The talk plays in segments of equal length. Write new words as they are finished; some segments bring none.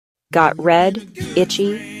Got red,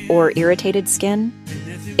 itchy, or irritated skin?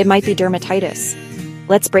 It might be dermatitis.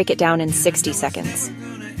 Let's break it down in 60 seconds.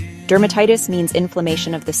 Dermatitis means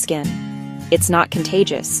inflammation of the skin. It's not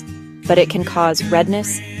contagious, but it can cause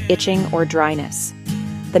redness, itching, or dryness.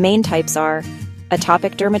 The main types are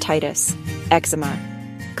atopic dermatitis, eczema,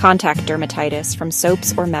 contact dermatitis from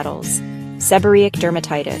soaps or metals, seborrheic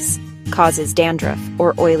dermatitis, causes dandruff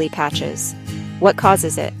or oily patches. What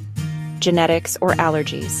causes it? Genetics or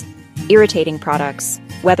allergies, irritating products,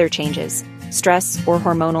 weather changes, stress or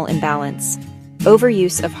hormonal imbalance,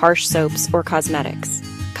 overuse of harsh soaps or cosmetics.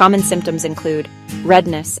 Common symptoms include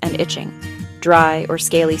redness and itching, dry or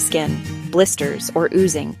scaly skin, blisters or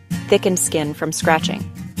oozing, thickened skin from scratching.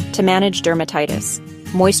 To manage dermatitis,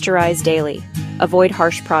 moisturize daily, avoid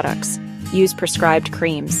harsh products, use prescribed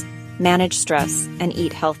creams, manage stress, and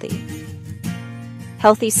eat healthy.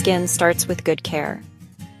 Healthy skin starts with good care.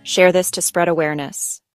 Share this to spread awareness.